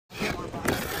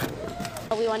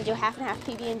We want to do half and half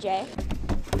PB&J.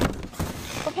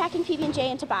 We're packing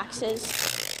PB&J into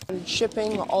boxes. And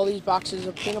shipping all these boxes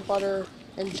of peanut butter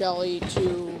and jelly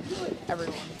to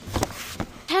everyone.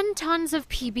 10 tons of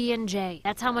PB&J.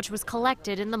 That's how much was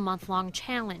collected in the month-long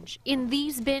challenge. In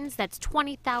these bins, that's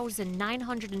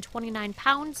 20,929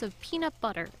 pounds of peanut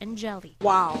butter and jelly.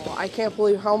 Wow, I can't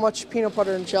believe how much peanut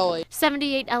butter and jelly.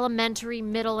 78 elementary,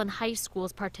 middle, and high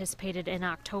schools participated in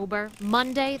October.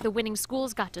 Monday, the winning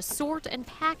schools got to sort and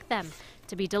pack them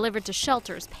to be delivered to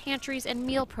shelters, pantries, and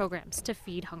meal programs to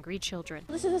feed hungry children.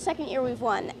 This is the second year we've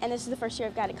won, and this is the first year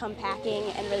I've got to come packing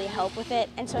and really help with it,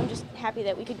 and so I'm just happy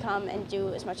that we could come and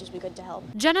do as much as we could to help.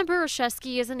 Jenna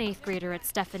Buraszewski is an 8th grader at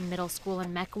Stephan Middle School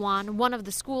in Mequon, one of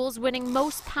the schools winning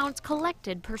most pounds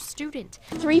collected per student.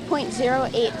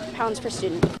 3.08 pounds per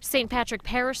student. St. Patrick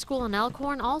Parish School in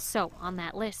Elkhorn also on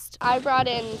that list. I brought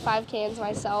in 5 cans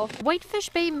myself. Whitefish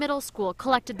Bay Middle School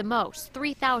collected the most,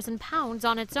 3,000 pounds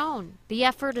on its own. The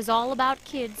effort is all about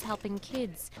kids helping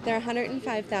kids. There are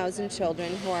 105,000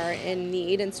 children who are in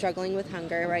need and struggling with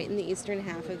hunger right in the eastern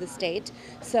half of the state.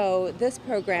 So this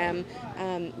program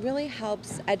really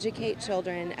helps educate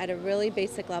children at a really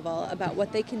basic level about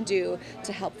what they can do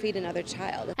to help feed another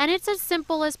child. And it's as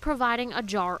simple as providing a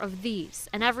jar of these,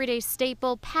 an everyday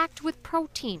staple packed with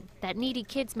protein that needy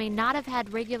kids may not have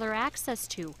had regular access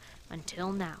to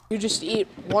until now. You just eat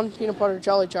one peanut butter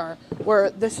jelly jar, where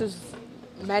this is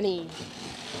many.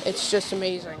 It's just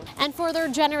amazing. And for their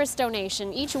generous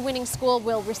donation, each winning school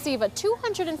will receive a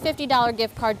 $250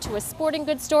 gift card to a sporting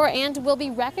goods store and will be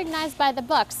recognized by the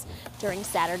Bucks during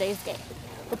Saturday's game.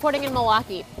 Reporting in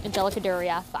Milwaukee, Angelica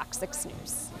Duria, Fox 6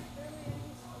 News.